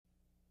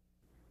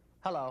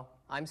Hello,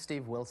 I'm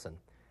Steve Wilson.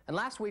 And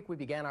last week we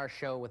began our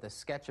show with a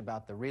sketch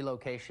about the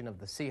relocation of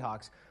the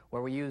Seahawks,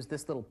 where we used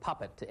this little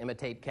puppet to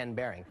imitate Ken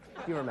Behring.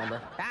 You remember.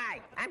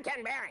 Hi, I'm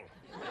Ken Behring.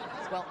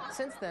 Well,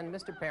 since then,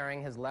 Mr.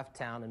 Behring has left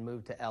town and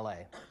moved to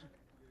L.A.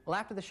 Well,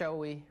 after the show,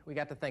 we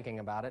got to thinking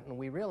about it, and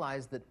we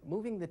realized that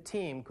moving the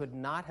team could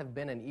not have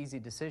been an easy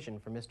decision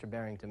for Mr.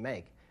 Behring to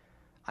make.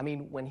 I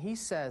mean, when he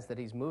says that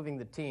he's moving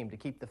the team to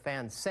keep the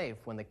fans safe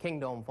when the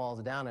Kingdome falls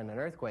down in an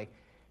earthquake,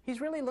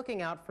 he's really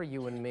looking out for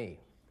you and me.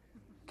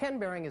 Ken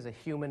Behring is a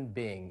human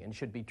being and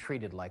should be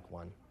treated like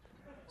one.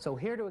 So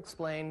here to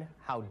explain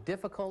how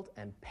difficult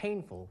and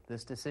painful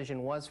this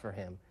decision was for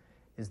him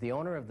is the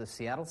owner of the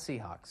Seattle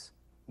Seahawks,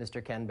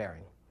 Mr. Ken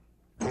Behring.